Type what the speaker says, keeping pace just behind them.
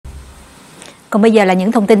Còn bây giờ là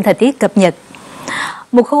những thông tin thời tiết cập nhật.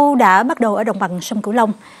 Mùa khô đã bắt đầu ở đồng bằng sông Cửu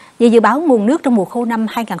Long. Vậy dự báo nguồn nước trong mùa khô năm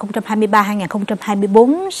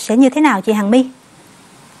 2023-2024 sẽ như thế nào chị Hằng My?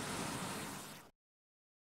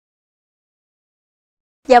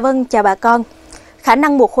 Dạ vâng, chào bà con. Khả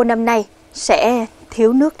năng mùa khô năm nay sẽ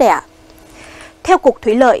thiếu nước đây ạ. Theo Cục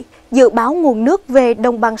Thủy lợi, dự báo nguồn nước về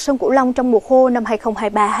đồng bằng sông Cửu Long trong mùa khô năm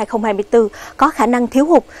 2023-2024 có khả năng thiếu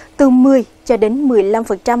hụt từ 10 cho đến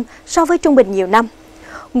 15% so với trung bình nhiều năm.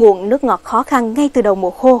 Nguồn nước ngọt khó khăn ngay từ đầu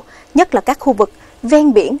mùa khô, nhất là các khu vực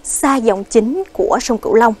ven biển xa dòng chính của sông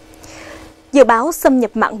Cửu Long. Dự báo xâm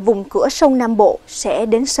nhập mặn vùng cửa sông Nam Bộ sẽ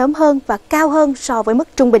đến sớm hơn và cao hơn so với mức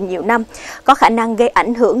trung bình nhiều năm, có khả năng gây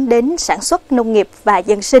ảnh hưởng đến sản xuất nông nghiệp và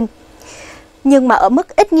dân sinh. Nhưng mà ở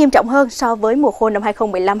mức ít nghiêm trọng hơn so với mùa khô năm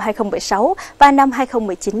 2015-2016 và năm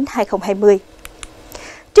 2019-2020.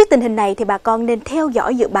 Trước tình hình này thì bà con nên theo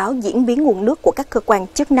dõi dự báo diễn biến nguồn nước của các cơ quan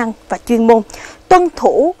chức năng và chuyên môn, tuân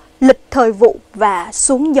thủ lịch thời vụ và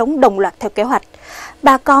xuống giống đồng loạt theo kế hoạch.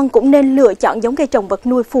 Bà con cũng nên lựa chọn giống cây trồng vật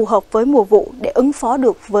nuôi phù hợp với mùa vụ để ứng phó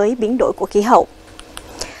được với biến đổi của khí hậu.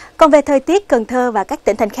 Còn về thời tiết, Cần Thơ và các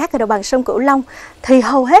tỉnh thành khác ở đồng bằng sông Cửu Long thì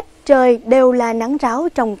hầu hết trời đều là nắng ráo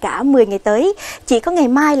trong cả 10 ngày tới. Chỉ có ngày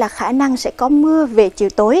mai là khả năng sẽ có mưa về chiều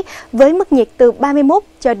tối với mức nhiệt từ 31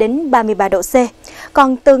 cho đến 33 độ C.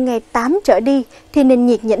 Còn từ ngày 8 trở đi thì nền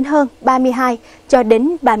nhiệt nhỉnh hơn 32 cho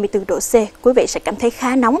đến 34 độ C. Quý vị sẽ cảm thấy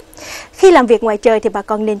khá nóng. Khi làm việc ngoài trời thì bà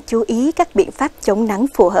con nên chú ý các biện pháp chống nắng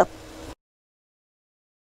phù hợp.